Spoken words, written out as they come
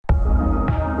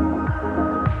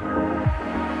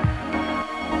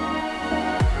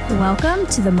Welcome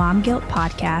to the Mom Guilt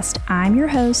Podcast. I'm your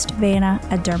host, Vanna,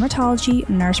 a dermatology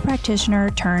nurse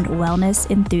practitioner turned wellness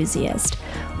enthusiast.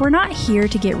 We're not here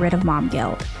to get rid of mom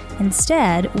guilt.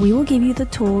 Instead, we will give you the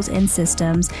tools and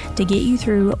systems to get you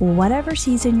through whatever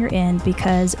season you're in,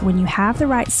 because when you have the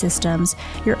right systems,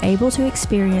 you're able to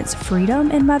experience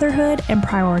freedom in motherhood and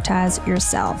prioritize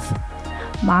yourself.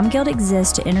 Mom Guilt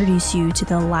exists to introduce you to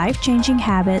the life-changing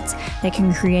habits that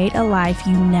can create a life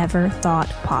you never thought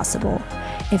possible.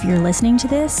 If you're listening to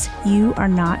this, you are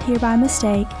not here by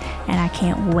mistake, and I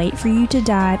can't wait for you to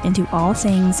dive into all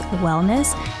things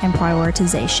wellness and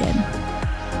prioritization.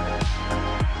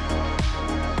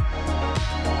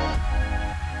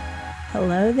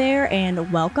 Hello there,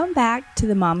 and welcome back to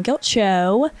the Mom Guilt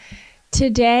Show.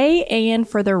 Today and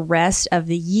for the rest of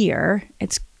the year,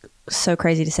 it's so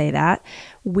crazy to say that,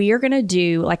 we are going to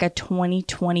do like a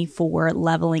 2024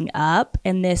 leveling up.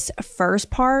 And this first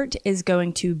part is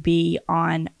going to be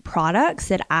on products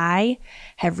that I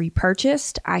have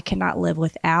repurchased. I cannot live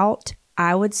without.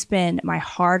 I would spend my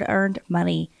hard-earned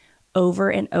money over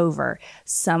and over.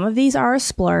 Some of these are a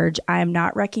splurge. I am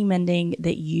not recommending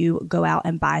that you go out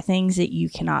and buy things that you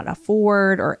cannot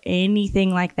afford or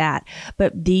anything like that.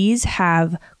 But these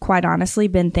have quite honestly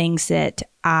been things that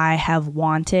I have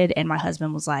wanted, and my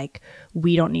husband was like,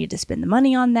 we don't need to spend the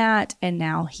money on that. And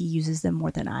now he uses them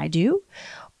more than I do.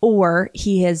 Or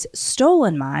he has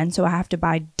stolen mine, so I have to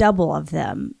buy double of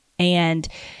them. And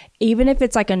even if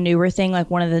it's like a newer thing,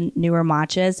 like one of the newer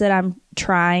matchas that I'm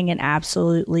trying and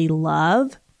absolutely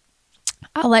love,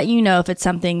 I'll let you know if it's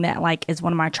something that like is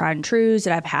one of my tried and trues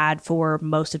that I've had for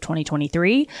most of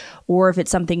 2023, or if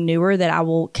it's something newer that I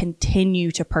will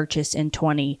continue to purchase in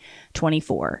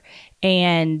 2024.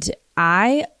 And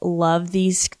I love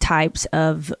these types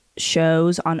of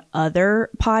shows on other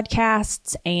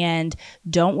podcasts, and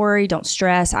don't worry, don't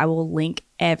stress. I will link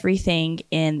everything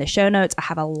in the show notes. I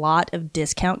have a lot of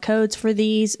discount codes for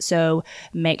these, so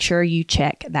make sure you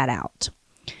check that out.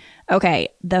 Okay,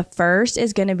 the first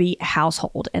is going to be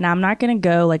household, and I'm not going to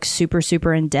go like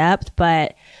super in depth,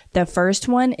 but the first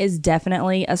one is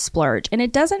definitely a splurge, and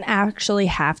it doesn't actually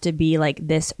have to be like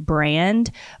this brand,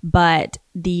 but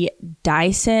the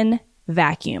Dyson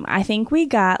vacuum. I think we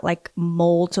got like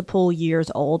multiple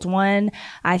years old one.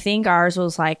 I think ours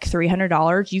was like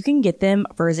 $300. You can get them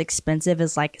for as expensive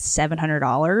as like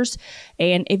 $700.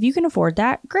 And if you can afford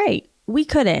that, great. We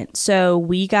couldn't. So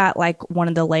we got like one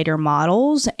of the later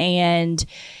models, and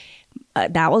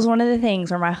that was one of the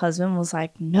things where my husband was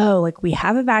like, no, like we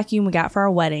have a vacuum we got for our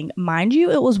wedding. Mind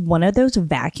you, it was one of those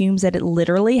vacuums that it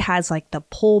literally has like the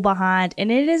pull behind,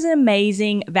 and it is an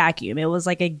amazing vacuum. It was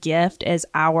like a gift as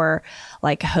our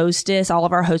like hostess. All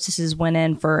of our hostesses went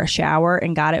in for a shower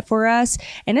and got it for us.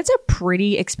 And it's a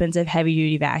pretty expensive heavy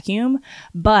duty vacuum,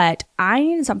 but I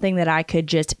needed something that I could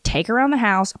just take around the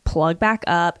house, plug back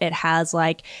up. It has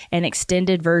like an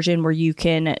extended version where you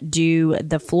can do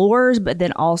the floors, but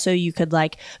then also you could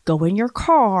like go in your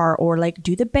car or like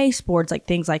do the baseboards, like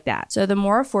things like that. So the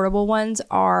more affordable ones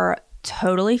are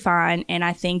totally fine, and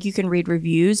I think you can read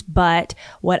reviews, but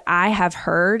what I have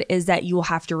heard is that you will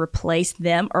have to replace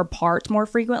them or parts more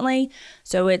frequently.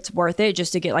 So it's worth it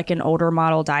just to get like an older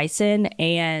model Dyson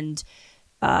and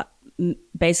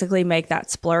basically make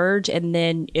that splurge, and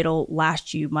then it'll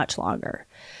last you much longer.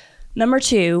 Number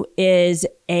 2 is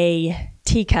a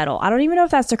tea kettle. I don't even know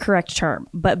if that's the correct term,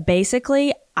 but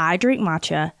basically I drink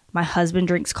matcha. My husband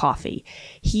drinks coffee.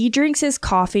 He drinks his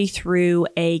coffee through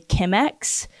a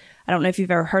Chemex. I don't know if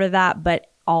you've ever heard of that, but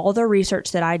all the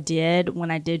research that I did when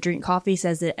I did drink coffee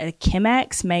says that a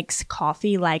Chemex makes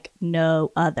coffee like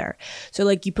no other. So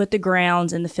like you put the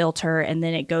grounds in the filter, and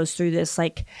then it goes through this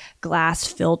like glass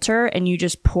filter, and you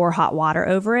just pour hot water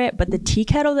over it. But the tea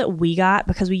kettle that we got,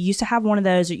 because we used to have one of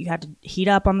those that you had to heat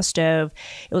up on the stove,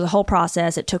 it was a whole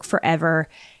process. It took forever.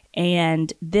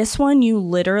 And this one, you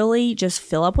literally just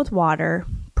fill up with water,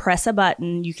 press a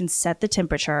button, you can set the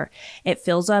temperature. It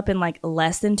fills up in like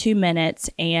less than 2 minutes,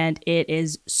 and it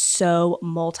is so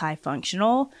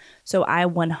multifunctional. So I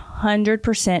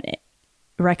 100%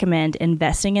 recommend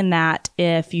investing in that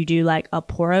if you do like a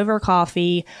pour over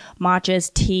coffee,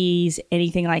 matchas, teas,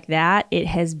 anything like that. It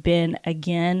has been,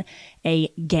 again, a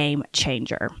game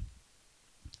changer.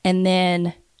 And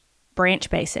then Branch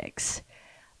Basics.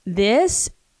 This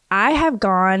I've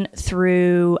gone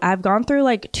through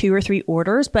like 2 or 3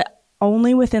 orders, but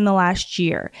only within the last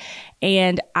year.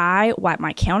 And I wipe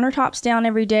my countertops down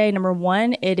every day. Number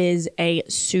 1, it is a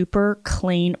super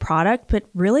clean product, but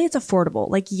really it's affordable.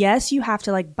 Like, yes, you have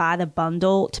to like buy the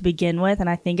bundle to begin with, and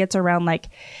I think it's around like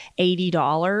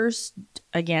 $80.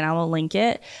 Again, I will link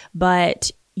it,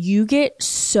 but you get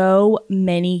so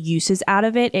many uses out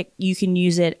of it. You can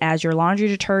use it as your laundry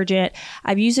detergent.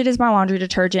 I've used it as my laundry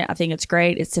detergent. I think it's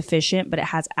great. It's sufficient, but it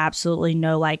has absolutely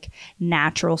no like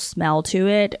natural smell to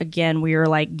it. Again, we are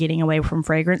like getting away from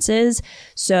fragrances.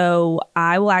 So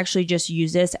I will actually just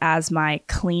use this as my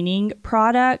cleaning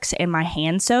products and my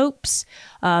hand soaps,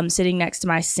 sitting next to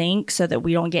my sink so that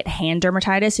we don't get hand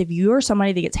dermatitis. If you are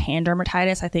somebody that gets hand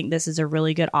dermatitis, I think this is a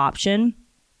really good option.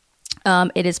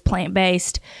 It is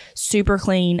plant-based, super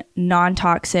clean,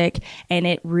 non-toxic, and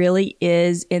it really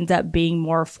ends up being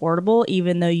more affordable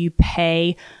even though you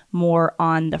pay more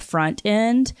on the front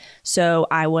end. So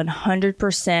I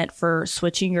 100% for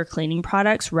switching your cleaning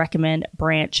products recommend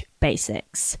Branch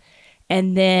Basics.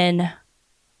 And then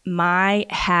my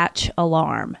Hatch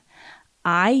alarm.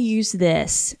 I use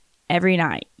this every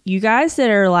night. You guys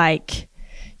that are like,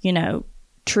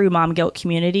 true mom guilt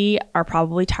community are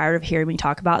probably tired of hearing me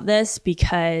talk about this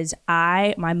because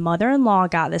my mother-in-law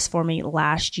got this for me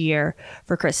last year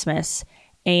for Christmas,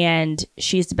 and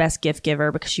she's the best gift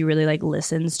giver because she really like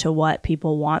listens to what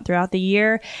people want throughout the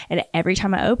year. And every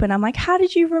time I open, I'm like, how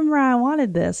did you remember I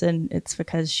wanted this? And it's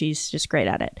because she's just great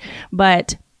at it.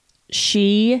 But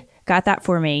she got that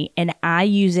for me, and I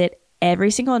use it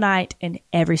every single night and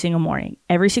every single morning.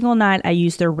 Every single night I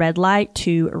use the red light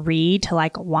to read, to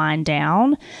like wind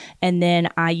down. And then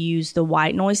I use the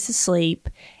white noise to sleep.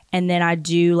 And then I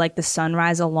do like the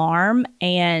sunrise alarm.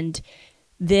 And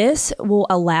this will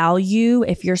allow you,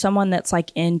 if you're someone that's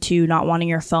like into not wanting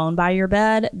your phone by your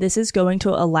bed, this is going to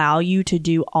allow you to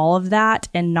do all of that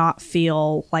and not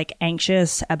feel like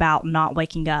anxious about not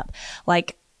waking up.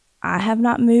 Like, I have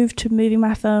not moved to moving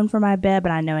my phone from my bed,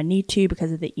 but I know I need to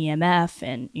because of the EMF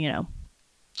and,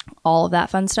 all of that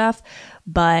fun stuff.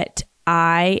 But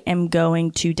I am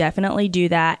going to definitely do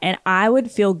that. And I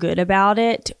would feel good about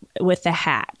it with the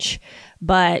Hatch,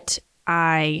 but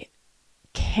I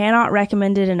cannot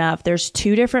recommend it enough. There's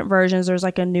 2 different versions. There's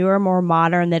like a newer, more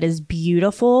modern that is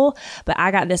beautiful, but I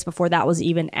got this before that was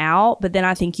even out. But then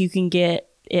I think you can get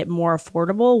it more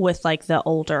affordable with like the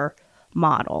older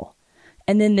model.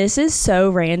 And then this is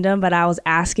so random, but I was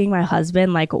asking my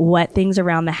husband like what things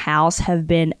around the house have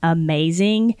been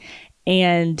amazing.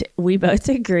 And we both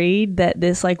agreed that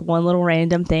this like one little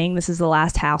random thing, this is the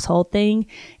last household thing,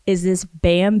 is this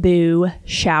bamboo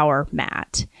shower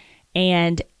mat.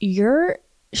 And your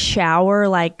shower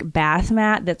like bath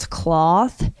mat that's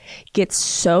cloth gets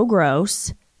so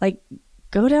gross. Like,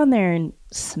 go down there and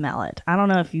smell it. I don't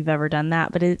know if you've ever done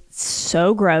that, but it's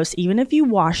so gross. Even if you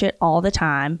wash it all the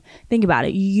time, think about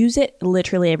it. You use it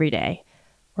literally every day,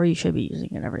 or you should be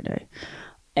using it every day.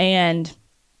 And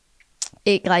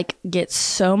it like gets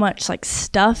so much like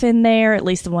stuff in there, at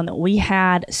least the one that we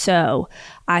had. So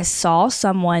I saw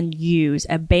someone use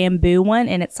a bamboo one,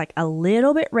 and it's like a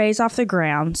little bit raised off the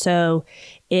ground. So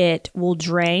it will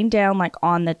drain down like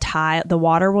on the tile. The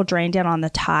water will drain down on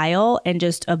the tile and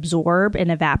just absorb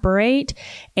and evaporate.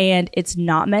 And it's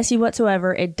not messy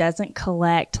whatsoever. It doesn't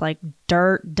collect like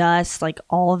dirt, dust, like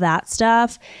all of that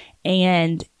stuff.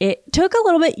 And it took a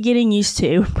little bit getting used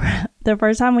to. The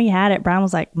first time we had it, Brian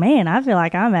was like, man, I feel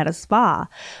like I'm at a spa.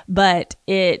 But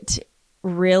it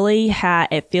really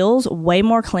it feels way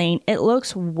more clean. It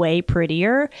looks way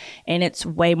prettier, and it's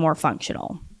way more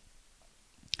functional.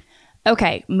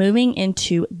 Okay, moving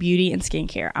into beauty and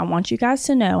skincare. I want you guys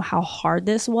to know how hard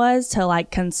this was to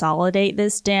like consolidate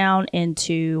this down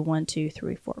into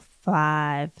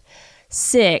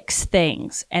 6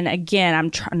 things. And again,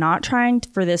 I'm not trying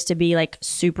for this to be like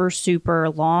super, super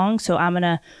long. So I'm going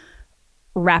to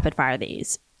rapid fire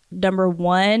these. Number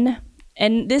 1,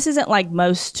 and this isn't like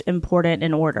most important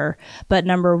in order, but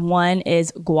number 1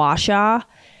 is gua sha.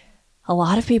 A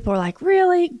lot of people are like,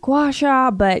 really? Gua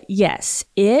sha? But yes,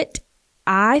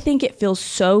 I think it feels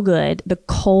so good. The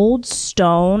cold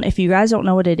stone, if you guys don't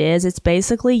know what it is, it's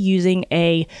basically using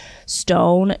a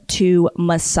stone to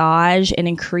massage and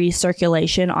increase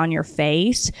circulation on your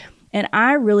face. And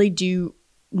I really do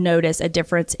notice a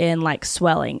difference in like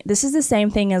swelling. This is the same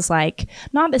thing as like,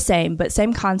 not the same, but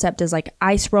same concept as like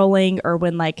ice rolling, or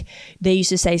when like they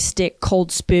used to say stick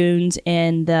cold spoons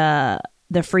in the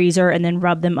freezer and then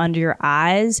rub them under your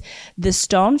eyes. The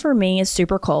stone for me is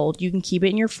super cold. You can keep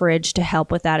it in your fridge to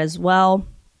help with that as well.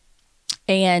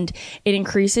 And it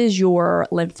increases your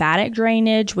lymphatic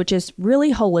drainage, which is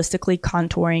really holistically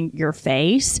contouring your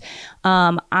face.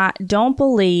 I don't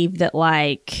believe that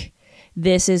like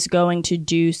this is going to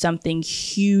do something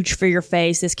huge for your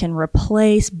face. This can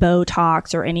replace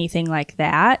Botox or anything like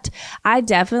that. I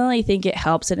definitely think it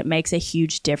helps and it makes a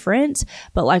huge difference,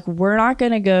 but like we're not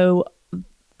going to go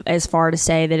as far to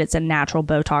say that it's a natural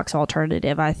Botox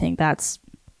alternative. I think that's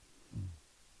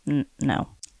No.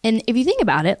 And if you think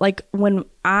about it, like when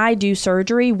I do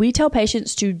surgery, we tell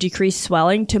patients to decrease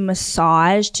swelling, to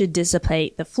massage, to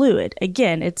dissipate the fluid.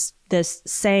 Again, it's this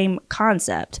same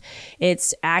concept.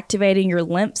 It's activating your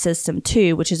lymph system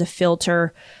too, which is a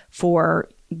filter for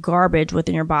garbage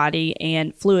within your body,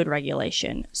 and fluid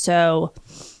regulation. So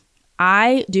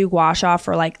I do wash off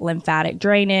for like lymphatic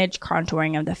drainage,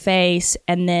 contouring of the face,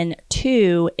 and then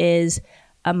 2 is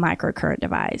a microcurrent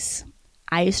device.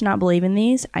 I used to not believe in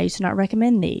these. I used to not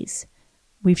recommend these.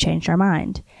 We've changed our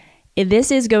mind. If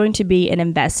this is going to be an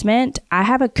investment, I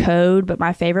have a code, but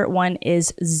my favorite one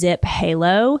is Zip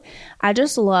Halo. I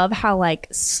just love how like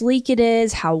sleek it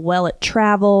is, how well it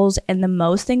travels. And the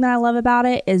most thing that I love about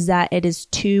it is that it is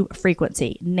 2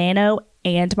 frequency, nano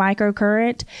and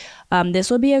microcurrent.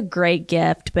 This would be a great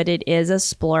gift, but it is a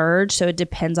splurge. So it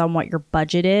depends on what your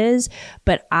budget is.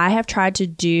 But I have tried to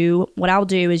do, what I'll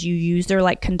do is you use their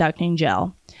like conducting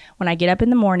gel. When I get up in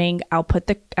the morning,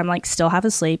 I'm like still half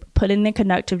asleep, put in the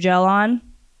conductive gel on,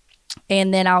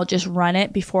 and then I'll just run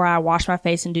it before I wash my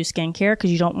face and do skincare, because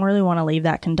you don't really want to leave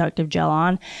that conductive gel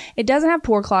on. It doesn't have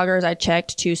pore cloggers. I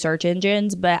checked 2 search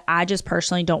engines, but I just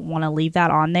personally don't want to leave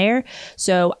that on there.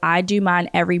 So I do mine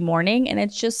every morning, and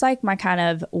it's just like my kind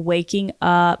of waking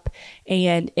up,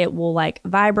 and it will like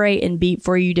vibrate and beep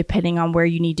for you depending on where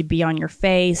you need to be on your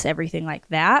face, everything like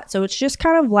that. So it's just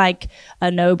kind of like a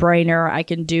no-brainer. I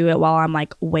can do it while I'm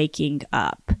like waking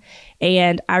up.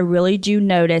 And I really do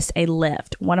notice a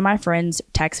lift. One of my friends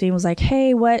texted me and was like,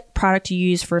 hey, what product do you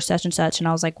use for such and such? And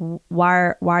I was like,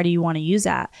 why do you want to use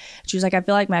that? She was like, I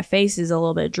feel like my face is a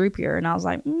little bit droopier. And I was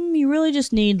like, you really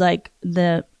just need like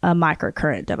a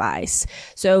microcurrent device.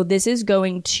 So this is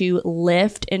going to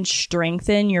lift and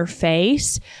strengthen your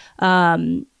face.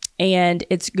 And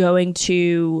it's going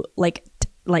to like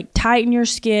tighten your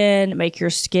skin, make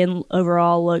your skin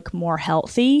overall look more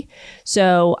healthy.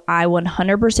 So I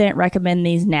 100% recommend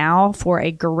these now for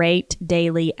a great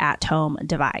daily at-home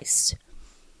device.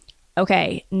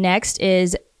 Okay, next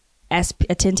is a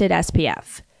tinted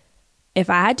SPF. If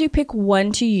I had to pick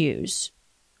one to use,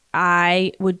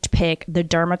 I would pick the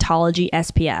Dermatology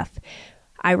SPF.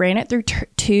 I ran it through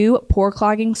 2 pore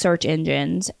clogging search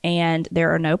engines, and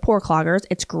there are no pore cloggers.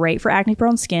 It's great for acne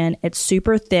prone skin. It's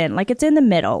super thin. Like it's in the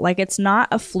middle. Like it's not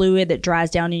a fluid that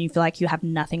dries down and you feel like you have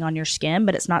nothing on your skin,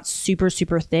 but it's not super,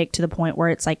 super thick to the point where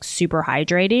it's like super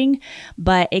hydrating,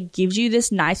 but it gives you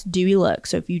this nice dewy look.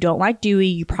 So if you don't like dewy,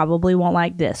 you probably won't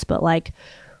like this, but like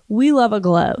we love a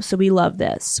glow. So we love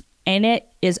this, and it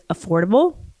is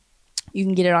affordable. You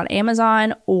can get it on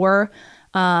Amazon, or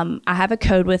I have a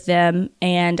code with them,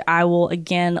 and I will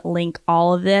again link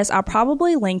all of this. I'll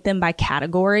probably link them by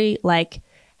category, like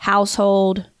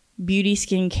household, beauty,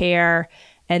 skincare,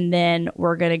 and then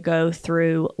we're going to go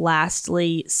through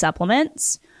lastly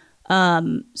supplements.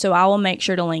 So I will make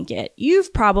sure to link it.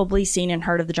 You've probably seen and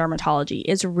heard of the Dermatology.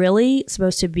 It's really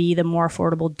supposed to be the more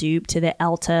affordable dupe to the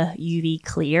Elta UV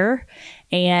Clear.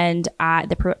 And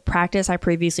the practice I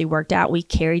previously worked at, we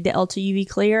carried the Elta UV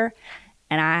Clear.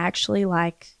 And I actually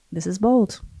this is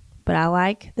bold, but I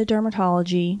like the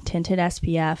Dermatology tinted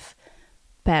SPF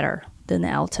better than the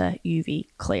Elta UV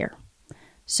Clear.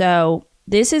 So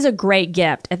this is a great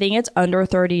gift. I think it's under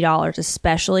 $30,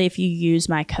 especially if you use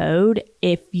my code.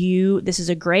 This is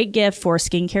a great gift for a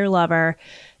skincare lover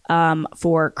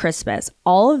for Christmas.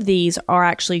 All of these are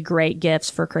actually great gifts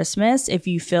for Christmas if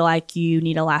you feel like you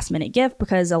need a last minute gift,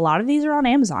 because a lot of these are on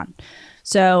Amazon.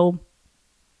 So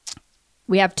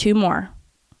we have 2 more.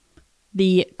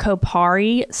 The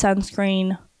Kopari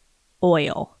Sunscreen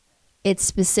Oil. It's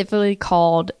specifically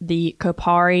called the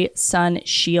Kopari Sun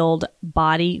Shield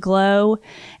Body Glow.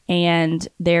 And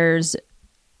there's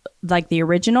like the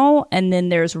original, and then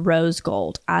there's rose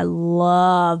gold. I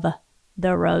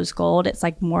the rose gold. It's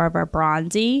like more of a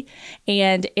bronzy,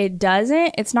 and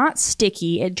it's not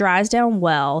sticky. It dries down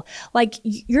well. Like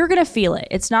you're going to feel it.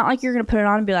 It's not like you're going to put it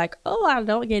on and be like, oh, I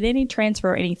don't get any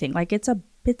transfer or anything. Like it's a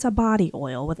body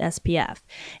oil with SPF.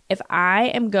 If I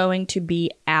am going to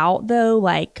be out though,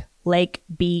 like lake,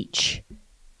 beach,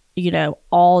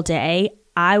 all day,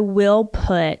 I will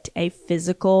put a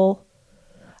physical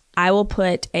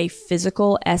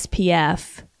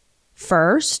SPF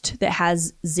first that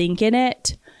has zinc in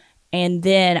it, and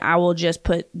then I will just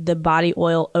put the body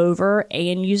oil over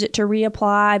and use it to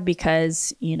reapply,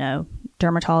 because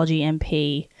Dermatology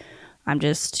MP, I'm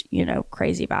just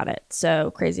crazy about it.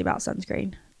 So crazy about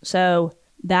sunscreen. So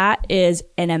that is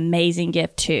an amazing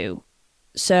gift too.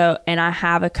 So, and I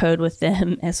have a code with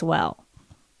them as well.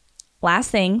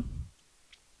 Last thing,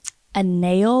 a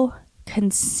nail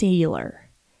concealer.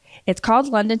 It's called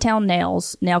London Town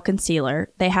Nails Nail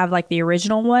Concealer. They have like the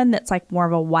original one that's like more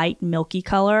of a white milky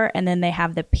color, and then they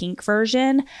have the pink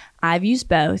version. I've used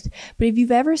both. But if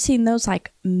you've ever seen those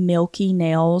like milky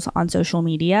nails on social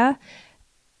media,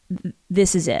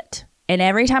 this is it. And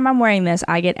every time I'm wearing this,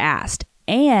 I get asked.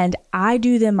 And I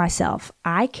do them myself.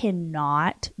 I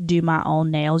cannot do my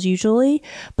own nails usually,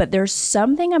 but there's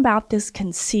something about this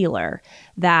concealer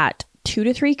that 2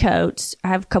 to 3 coats, I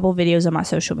have a couple videos on my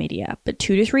social media, but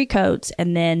 2 to 3 coats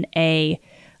and then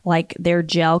their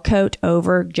gel coat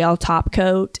over gel top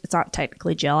coat. It's not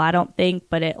technically gel, I don't think,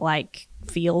 but it like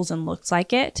feels and looks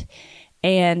like it.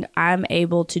 And I'm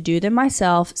able to do them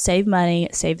myself, save money,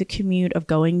 save the commute of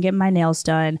going and get my nails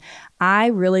done. I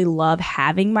really love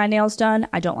having my nails done.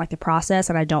 I don't like the process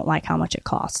and I don't like how much it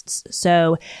costs.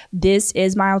 So this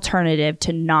is my alternative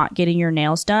to not getting your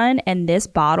nails done. And this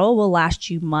bottle will last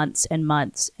you months and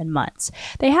months and months.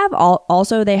 They have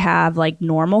they have like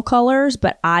normal colors,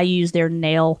 but I use their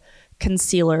nail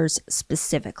concealers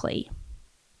specifically.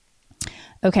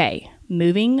 Okay,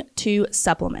 moving to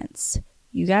supplements.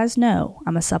 You guys know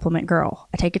I'm a supplement girl.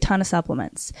 I take a ton of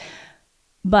supplements.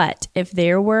 But if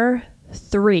there were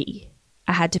 3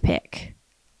 I had to pick,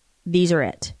 these are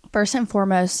it. First and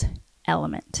foremost,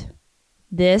 Element.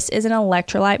 This is an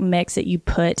electrolyte mix that you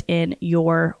put in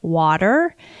your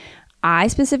water. I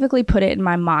specifically put it in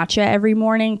my matcha every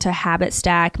morning to habit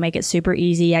stack, make it super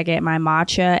easy. I get my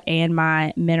matcha and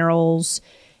my minerals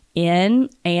in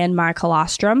and my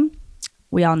colostrum.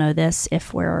 We all know this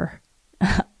if we're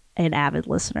an avid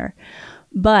listener.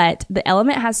 But the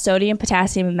Element has sodium,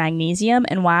 potassium, and magnesium.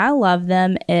 And why I love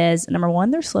them is, number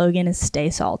one, their slogan is stay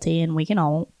salty. And we can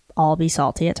all be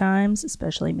salty at times,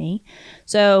 especially me.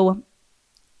 So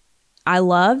I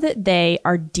love that they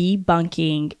are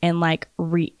debunking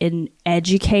and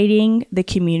educating the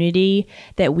community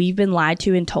that we've been lied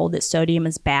to and told that sodium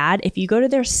is bad. If you go to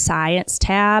their science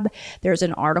tab, there's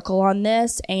an article on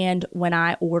this. And when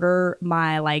I order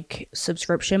my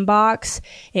subscription box,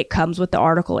 it comes with the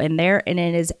article in there. And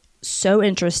it is so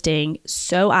interesting,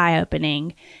 so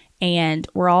eye-opening. And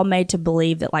we're all made to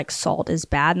believe that salt is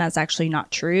bad, and that's actually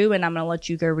not true. And I'm going to let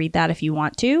you go read that if you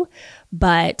want to.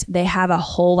 But they have a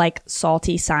whole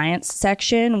salty science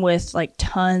section with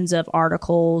tons of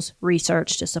articles,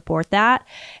 research to support that.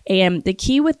 And the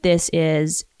key with this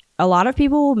is a lot of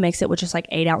people will mix it with just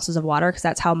 8 ounces of water because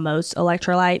that's how most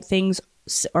electrolyte things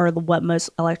or what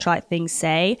most electrolyte things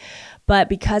say. But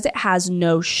because it has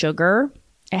no sugar,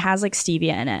 it has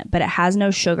stevia in it, but it has no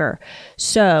sugar.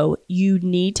 So you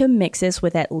need to mix this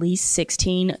with at least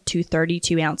 16 to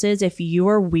 32 ounces. If you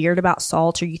are weird about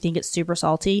salt or you think it's super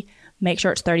salty, make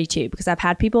sure it's 32, because I've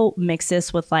had people mix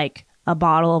this with a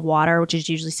bottle of water, which is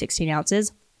usually 16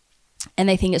 ounces, and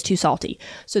they think it's too salty.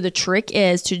 So the trick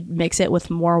is to mix it with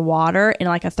more water in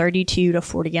a 32 to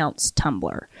 40 ounce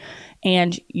tumbler,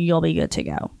 and you'll be good to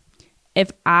go.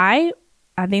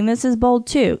 I think this is bold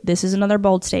too. This is another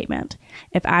bold statement.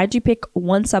 If I had to pick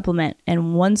one supplement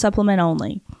and one supplement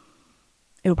only,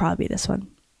 it would probably be this one.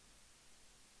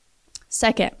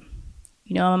 Second,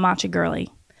 I'm a matcha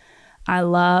girly. I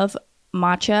love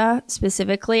matcha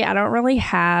specifically. I don't really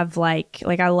have I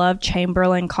love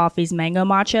Chamberlain Coffee's mango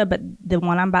matcha, but the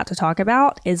one I'm about to talk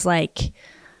about is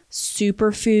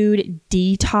superfood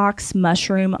detox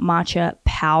mushroom matcha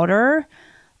powder.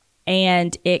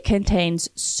 And it contains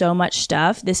so much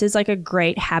stuff. This is a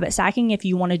great habit stacking if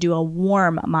you want to do a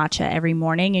warm matcha every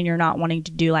morning and you're not wanting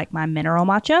to do my mineral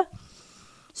matcha.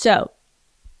 So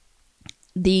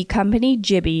the company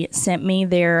Jibby sent me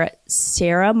their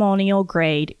ceremonial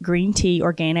grade green tea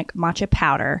organic matcha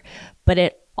powder, but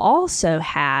it also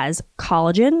has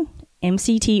collagen,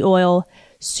 MCT oil,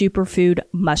 superfood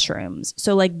mushrooms.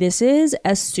 So this is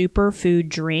a superfood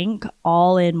drink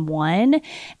all in one,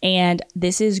 and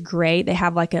this is great. They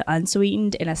have an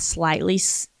unsweetened and a slightly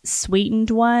sweetened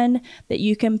one that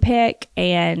you can pick,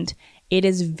 and it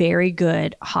is very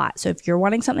good hot. So if you're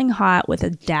wanting something hot with a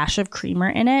dash of creamer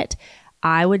in it,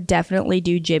 I would definitely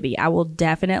do Jibby. I will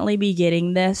definitely be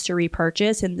getting this to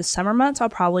repurchase. In the summer months, I'll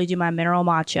probably do my mineral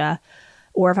matcha,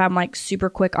 or if I'm super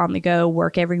quick on the go,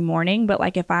 work every morning.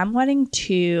 But if I'm wanting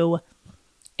to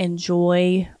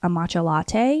enjoy a matcha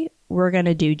latte, we're going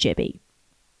to do Jibby.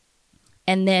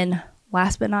 And then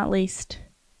last but not least,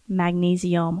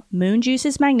 magnesium. Moon Juice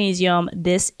is magnesium.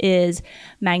 This is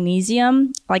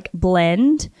magnesium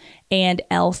blend and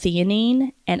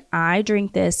L-theanine. And I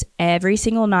drink this every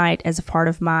single night as a part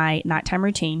of my nighttime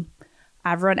routine.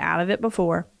 I've run out of it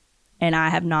before, and I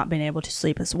have not been able to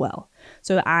sleep as well.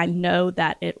 So I know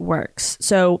that it works.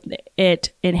 So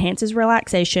it enhances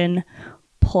relaxation,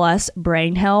 plus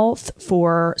brain health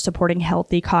for supporting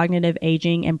healthy cognitive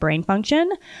aging and brain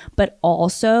function, but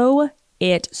also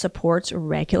it supports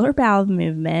regular bowel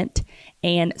movement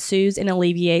and soothes and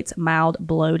alleviates mild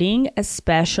bloating,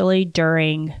 especially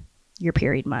during your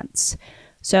period months.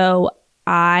 So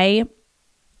I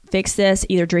fix this,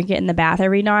 either drink it in the bath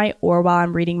every night or while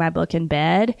I'm reading my book in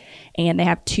bed. And they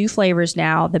have 2 flavors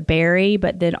now, the berry,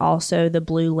 but then also the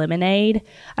blue lemonade.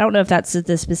 I don't know if that's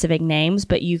the specific names,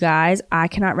 but you guys, I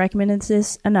cannot recommend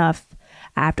this enough.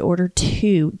 I have to order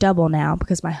 2 double now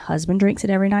because my husband drinks it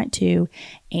every night too.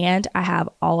 And I have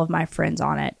all of my friends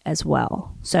on it as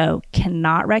well. So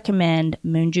cannot recommend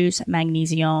Moon Juice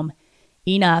Magnesium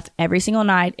enough every single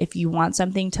night if you want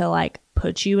something to like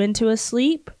put you into a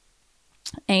sleep.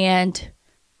 And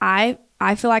I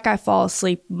feel like I fall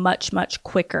asleep much, much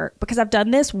quicker because I've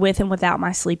done this with and without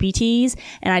my sleepy teas.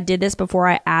 And I did this before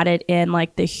I added in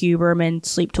like the Huberman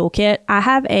sleep toolkit. I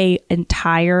have a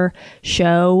entire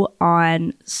show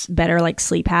on better like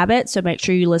sleep habits. So make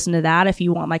sure you listen to that if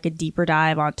you want like a deeper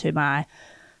dive onto my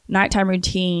nighttime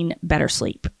routine, better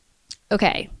sleep.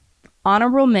 Okay.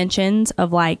 Honorable mentions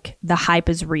of like the hype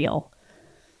is real.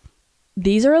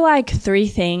 These are like 3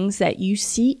 things that you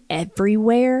see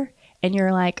everywhere and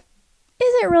you're like,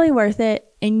 is it really worth it?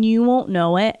 And you won't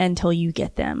know it until you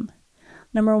get them.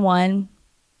 Number 1,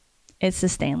 it's the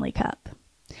Stanley Cup.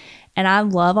 And I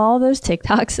love all those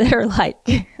TikToks that are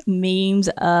like memes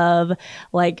of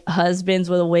like husbands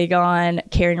with a wig on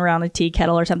carrying around a tea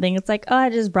kettle or something. It's like, oh, I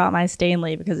just brought my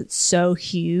Stanley because it's so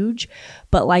huge.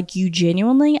 But like you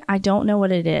genuinely, I don't know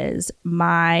what it is.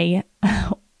 My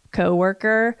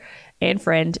coworker and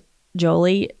friend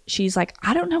Jolie, she's like,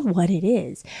 I don't know what it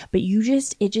is, but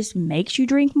it just makes you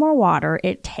drink more water.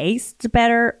 It tastes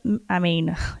better. I mean,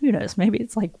 who knows? Maybe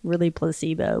it's like really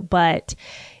placebo, but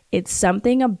it's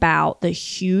something about the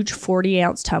huge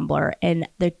 40-ounce tumbler. And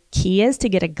the key is to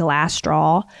get a glass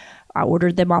straw. I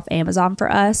ordered them off Amazon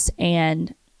for us,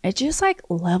 and it just like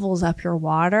levels up your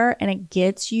water and it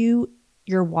gets you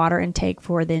your water intake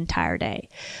for the entire day.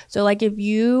 So like if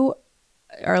you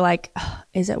are like,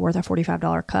 is it worth a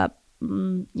 $45 cup?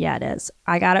 Yeah, it is.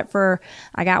 I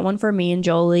got one for me and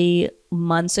Jolie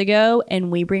months ago, and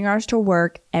we bring ours to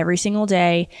work every single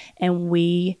day, and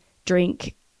we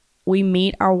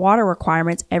meet our water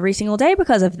requirements every single day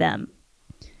because of them.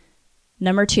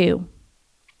 Number 2,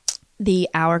 the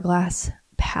Hourglass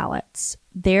palettes.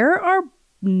 There are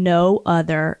no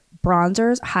other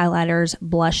bronzers, highlighters,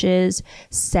 blushes,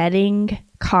 setting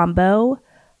combo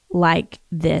like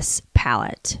this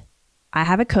palette. I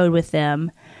have a code with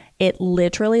them. It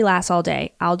literally lasts all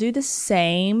day. I'll do the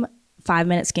same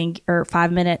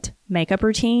 5-minute makeup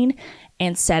routine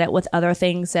and set it with other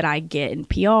things that I get in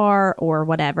PR or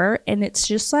whatever. And it's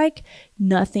just like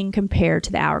nothing compared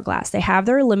to the Hourglass. They have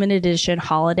their limited edition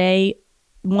holiday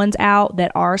ones out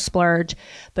that are splurge,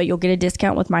 but you'll get a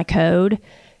discount with my code.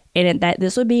 And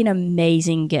this would be an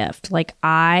amazing gift. Like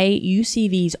you see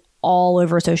these all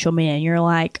over social media and you're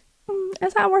like,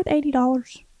 is that worth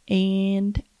 $80?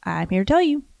 And I'm here to tell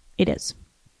you it is.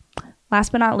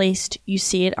 Last but not least, you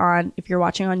see it if you're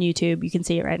watching on YouTube, you can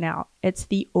see it right now. It's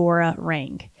the Oura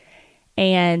Ring.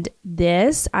 And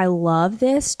I love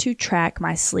this to track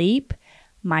my sleep,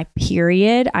 my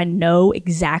period. I know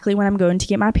exactly when I'm going to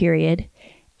get my period.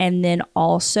 And then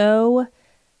also,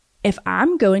 if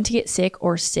I'm going to get sick,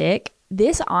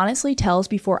 this honestly tells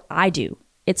before I do.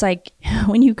 It's like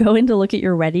when you go in to look at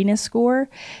your readiness score,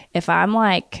 if I'm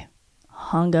like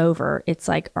hungover, it's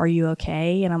like, are you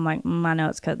okay? And I'm like, I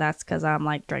know that's because I'm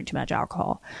like drank too much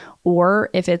alcohol. Or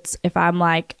if I'm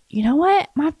like, you know what,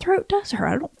 my throat does hurt,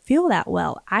 I don't feel that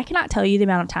well. I cannot tell you the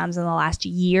amount of times in the last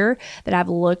year that I've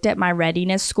looked at my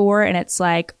readiness score and it's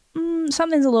like,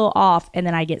 something's a little off, and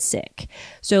then I get sick.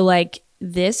 So like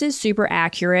this is super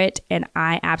accurate and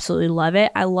I absolutely love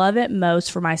it. I love it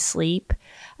most for my sleep.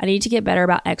 I need to get better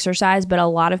about exercise, but a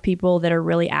lot of people that are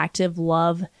really active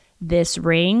love this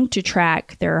ring to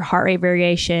track their heart rate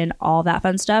variation, all that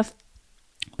fun stuff.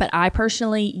 But I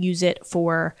personally use it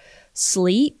for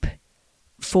sleep,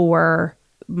 for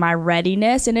my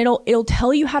readiness, and it'll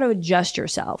tell you how to adjust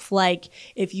yourself. Like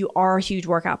if you are a huge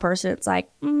workout person, it's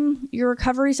like, your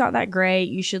recovery's not that great.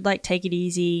 You should like take it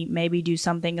easy, maybe do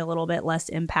something a little bit less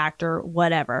impact or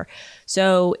whatever.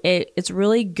 So it's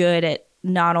really good at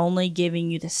not only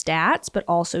giving you the stats, but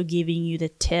also giving you the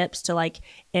tips to like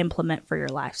implement for your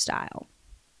lifestyle.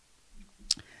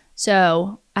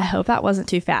 So I hope that wasn't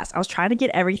too fast. I was trying to get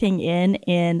everything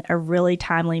in a really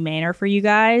timely manner for you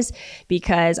guys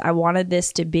because I wanted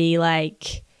this to be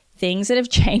like things that have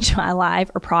changed my life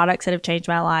or products that have changed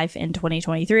my life in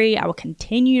 2023. I will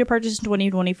continue to purchase in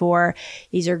 2024.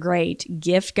 These are great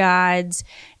gift guides.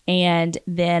 And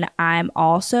then I'm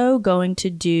also going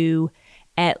to do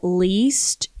at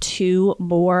least 2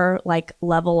 more like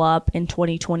level up in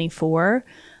 2024.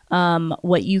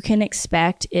 What you can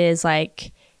expect is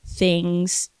like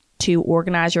things to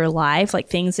organize your life, like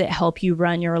things that help you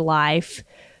run your life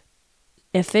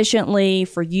efficiently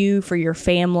for you, for your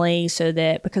family, so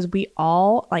that, because we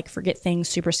all like forget things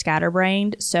super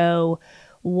scatterbrained. So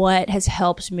what has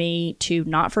helped me to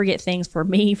not forget things for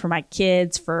me, for my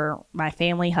kids, for my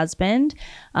family, husband,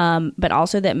 but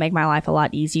also that make my life a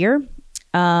lot easier.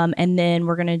 And then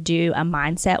we're going to do a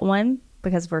mindset one,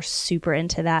 because we're super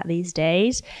into that these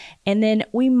days. And then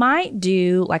we might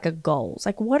do like a goals.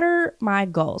 Like, what are my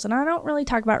goals? And I don't really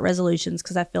talk about resolutions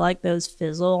because I feel like those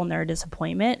fizzle and they're a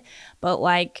disappointment, but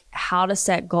like how to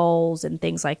set goals and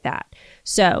things like that.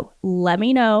 So let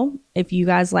me know if you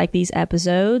guys like these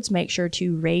episodes. Make sure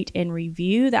to rate and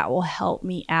review. That will help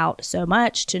me out so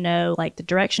much to know like the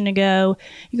direction to go.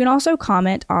 You can also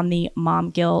comment on the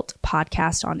Mom Guilt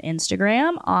podcast on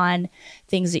Instagram on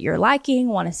things that you're liking,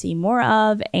 want to see more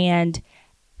of. And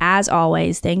as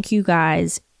always, thank you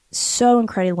guys so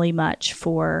incredibly much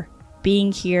for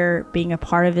being here, being a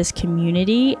part of this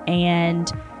community, and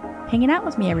hanging out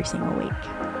with me every single week.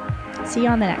 See you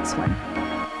on the next one.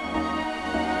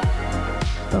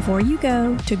 Before you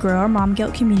go, to grow our Mom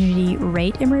Guilt community,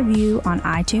 rate and review on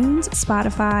iTunes,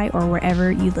 Spotify, or wherever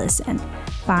you listen.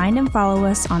 Find and follow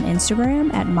us on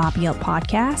Instagram at Mom Guilt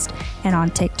Podcast and on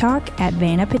TikTok at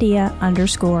Vanna_NP.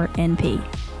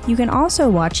 You can also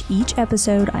watch each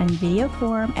episode on video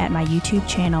form at my YouTube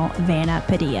channel, Vanna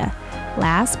Padilla.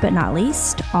 Last but not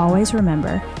least, always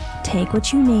remember, take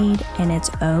what you need and it's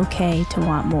okay to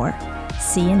want more.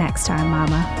 See you next time,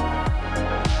 Mama.